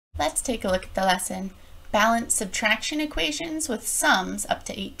Let's take a look at the lesson, Balance subtraction equations with sums up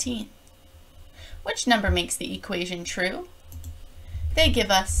to 18. Which number makes the equation true? They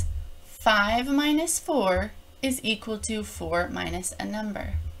give us 5 minus 4 is equal to 4 minus a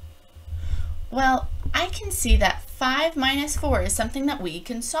number. Well, I can see that 5 minus 4 is something that we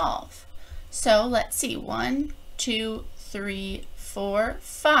can solve. So let's see, 1, 2, 3, 4,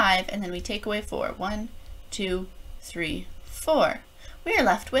 5, and then we take away 4. 1, 2, 3, 4. We are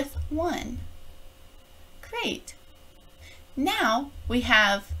left with 1. Great. Now we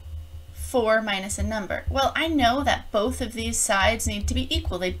have 4 minus a number. Well, I know that both of these sides need to be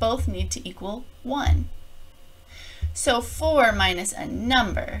equal. They both need to equal 1. So 4 minus a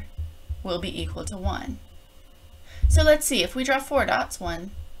number will be equal to 1. So let's see, if we draw 4 dots,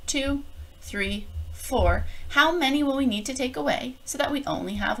 1, 2, 3, 4, how many will we need to take away so that we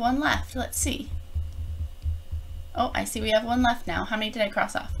only have 1 left? Let's see. Oh, I see we have 1 left now. How many did I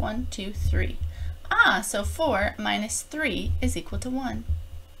cross off? 1, 2, 3. So 4 minus 3 is equal to 1.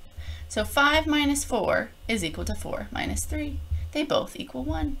 So 5 minus 4 is equal to 4 minus 3. They both equal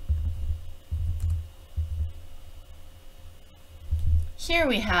 1. Here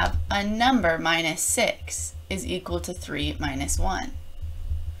we have a number minus 6 is equal to 3 minus 1.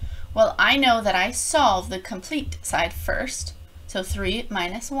 Well, I know that I solve the complete side first. So 3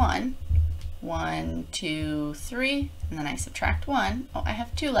 minus 1, 1, 2, 3, and then I subtract 1. Oh, I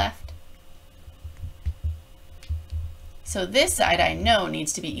have 2 left. So this side I know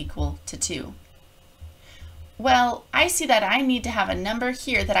needs to be equal to 2. Well, I see that I need to have a number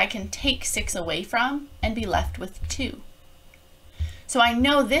here that I can take 6 away from and be left with 2. So I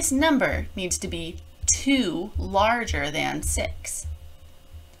know this number needs to be 2 larger than 6.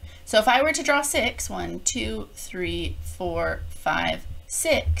 So if I were to draw 6, 1, 2, 3, 4, 5,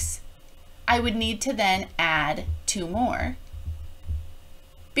 6, I would need to then add 2 more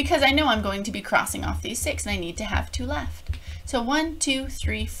because I know I'm going to be crossing off these 6 and I need to have 2 left. So 1, 2,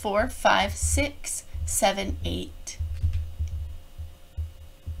 3, 4, 5, 6, 7, 8.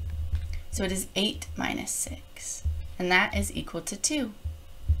 So it is 8 minus 6, and that is equal to 2.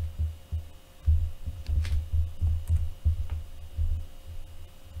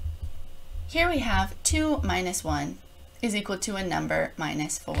 Here we have 2 minus 1 is equal to a number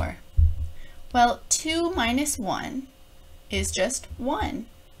minus 4. Well, 2 minus 1 is just 1.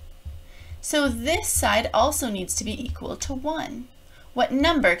 So this side also needs to be equal to 1. What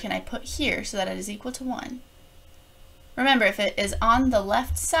number can I put here so that it is equal to 1? Remember, if it is on the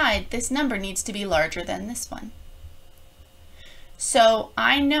left side, this number needs to be larger than this one. So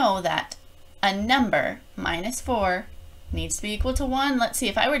I know that a number minus 4 needs to be equal to 1. Let's see,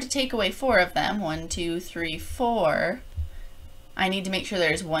 if I were to take away 4 of them, 1, 2, 3, 4, I need to make sure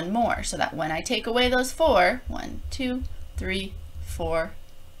there's 1 more so that when I take away those 4, 1, 2, 3, 4,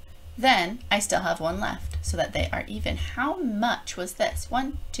 then I still have 1 left so that they are even. How much was this?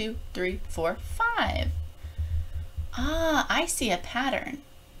 1, 2, 3, 4, 5. I see a pattern.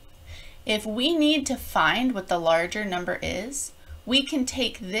 If we need to find what the larger number is, we can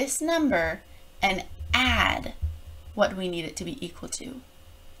take this number and add what we need it to be equal to.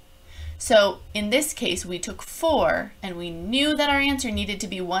 So in this case, we took 4 and we knew that our answer needed to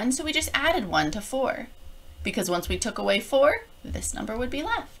be 1, so we just added 1 to 4. Because once we took away 4, this number would be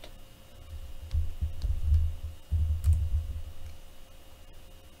left.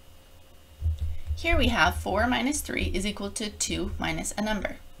 Here we have 4 minus 3 is equal to 2 minus a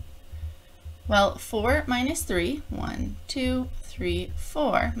number. Well, 4 minus 3, 1, 2, 3,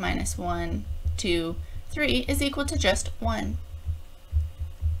 4, minus 1, 2, 3 is equal to just 1.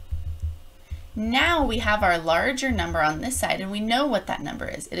 Now we have our larger number on this side and we know what that number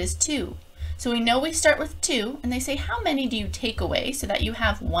is. It is 2. So we know we start with 2 and they say how many do you take away so that you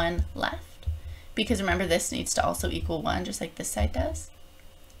have 1 left? Because remember, this needs to also equal 1 just like this side does.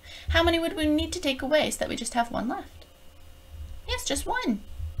 How many would we need to take away so that we just have 1 left? Yes, just 1.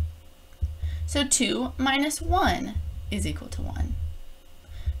 So 2 minus 1 is equal to 1.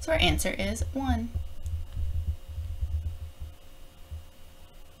 So our answer is 1.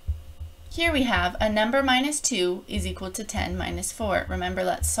 Here we have a number minus 2 is equal to 10 minus 4. Remember,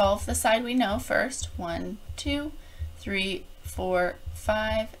 let's solve the side we know first. 1, 2, 3, 4,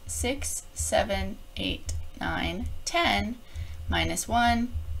 5, 6, 7, 8, 9, 10 minus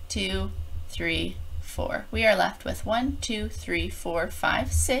 1, 2, 3, 4. We are left with 1, 2, 3, 4,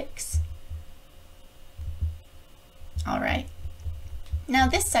 5, 6. All right. Now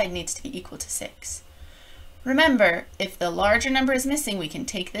this side needs to be equal to 6. Remember, if the larger number is missing, we can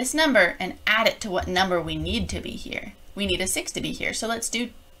take this number and add it to what number we need to be here. We need a 6 to be here, so let's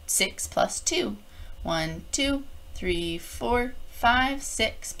do 6 plus 2. 1, 2, 3, 4, 5,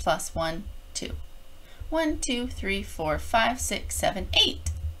 6 plus 1, 2. 1, 2, 3, 4, 5, 6, 7,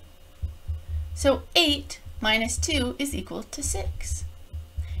 8. So 8 minus 2 is equal to 6.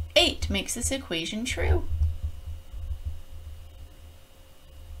 8 makes this equation true.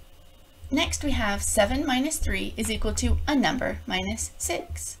 Next we have 7 minus 3 is equal to a number minus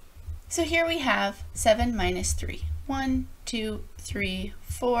 6. So here we have 7 minus 3. 1, 2, 3,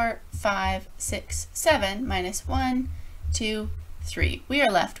 4, 5, 6, 7 minus 1, 2, 3. We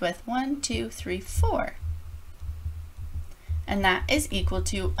are left with 1, 2, 3, 4. And that is equal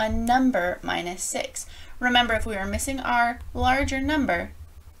to a number minus 6. Remember, if we are missing our larger number,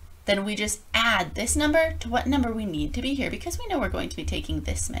 then we just add this number to what number we need to be here, because we know we're going to be taking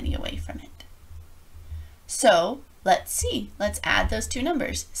this many away from it. So let's see. Let's add those two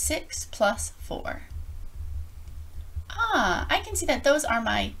numbers, 6 plus 4. I can see that those are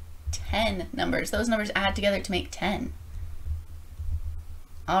my 10 numbers. Those numbers add together to make 10.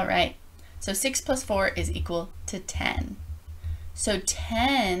 All right, so 6 plus 4 is equal to 10. So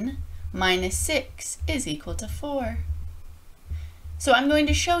 10 minus 6 is equal to 4. So I'm going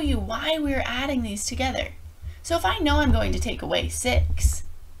to show you why we're adding these together. So if I know I'm going to take away 6,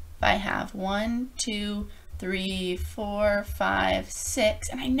 if I have 1, 2, 3, 4, 5, 6,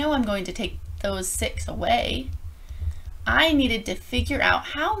 and I know I'm going to take those 6 away, I needed to figure out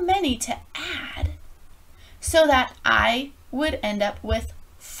how many to add so that I would end up with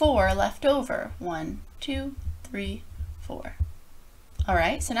 4 left over. 1, 2, 3, 4. All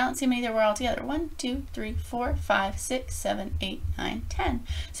right, so now let's see how many there were all together. 1, 2, 3, 4, 5, 6, 7, 8, 9, 10.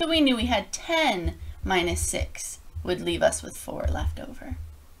 So we knew we had 10 minus 6 would leave us with 4 left over.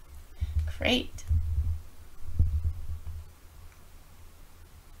 Great.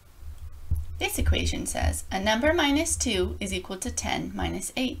 This equation says a number minus 2 is equal to 10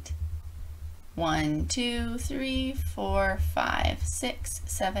 minus 8. 1, 2, 3, 4, 5, 6,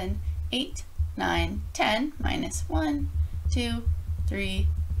 7, 8, 9, 10 minus 1, 2, 3,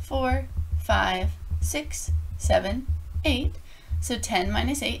 4, 5, 6, 7, 8. So 10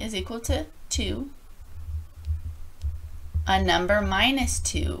 minus 8 is equal to 2. A number minus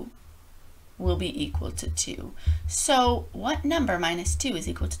 2 will be equal to 2. So what number minus 2 is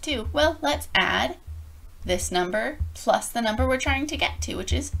equal to 2? Well, let's add this number plus the number we're trying to get to,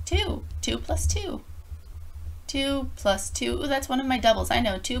 which is 2. 2 plus 2. 2 plus 2, ooh, that's one of my doubles. I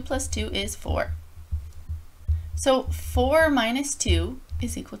know 2 plus 2 is 4. So 4 minus 2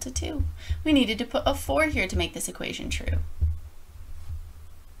 is equal to 2. We needed to put a 4 here to make this equation true.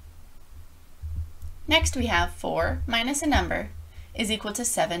 Next we have 4 minus a number is equal to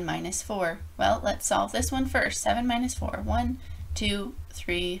 7 minus 4. Well, let's solve this one first. 7 minus 4. 1, 2,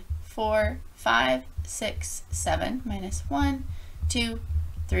 3, 4, 5, 6, 7 minus 1, 2,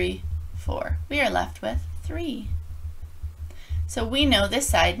 3, 4. We are left with 3. So we know this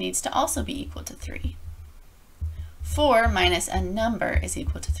side needs to also be equal to 3. 4 minus a number is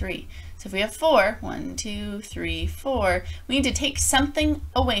equal to 3. So if we have 4, 1, 2, 3, 4, we need to take something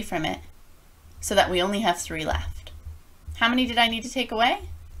away from it so that we only have 3 left. How many did I need to take away?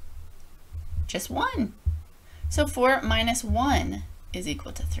 Just 1. So 4 minus 1 is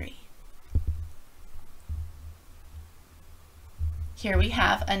equal to 3. Here we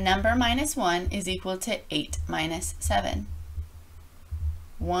have a number minus 1 is equal to 8 minus 7.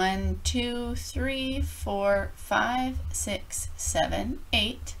 1, 2, 3, 4, 5, 6, 7,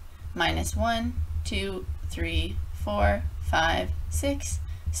 8 minus 1, 2, 3, 4, 5, 6,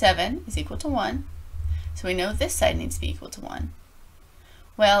 7 is equal to 1. So we know this side needs to be equal to 1.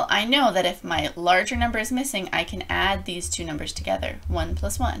 Well, I know that if my larger number is missing, I can add these two numbers together. 1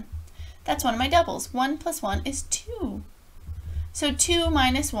 plus 1. That's one of my doubles. 1 plus 1 is 2. So 2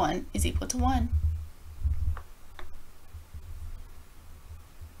 minus 1 is equal to 1.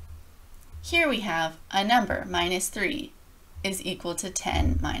 Here we have a number minus 3 is equal to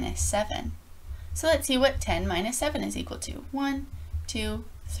 10 minus 7. So let's see what 10 minus 7 is equal to. 1, 2,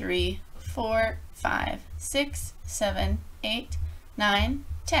 3, 4, 5, 6, 7, 8, 9,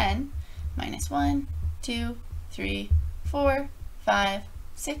 10 minus 1, 2, 3, 4, 5,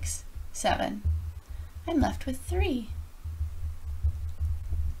 6, 7. I'm left with 3.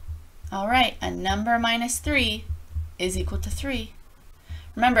 All right, a number minus 3 is equal to 3.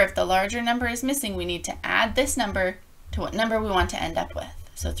 Remember, if the larger number is missing, we need to add this number to what number we want to end up with.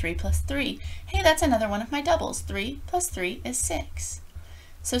 So 3 plus 3. Hey, that's another one of my doubles. 3 plus 3 is 6.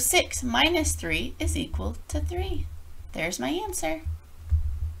 So 6 minus 3 is equal to 3. There's my answer.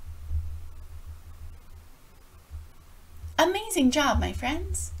 Amazing job, my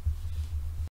friends.